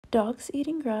Dogs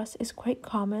eating grass is quite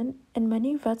common, and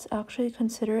many vets actually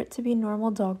consider it to be normal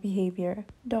dog behavior.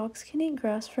 Dogs can eat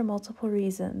grass for multiple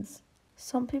reasons.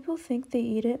 Some people think they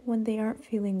eat it when they aren't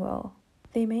feeling well.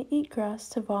 They may eat grass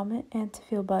to vomit and to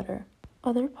feel better.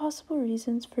 Other possible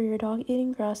reasons for your dog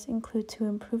eating grass include to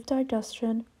improve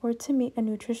digestion or to meet a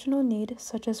nutritional need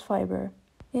such as fiber.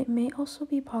 It may also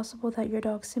be possible that your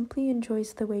dog simply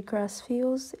enjoys the way grass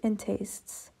feels and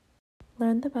tastes.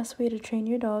 Learn the best way to train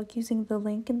your dog using the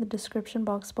link in the description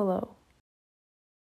box below.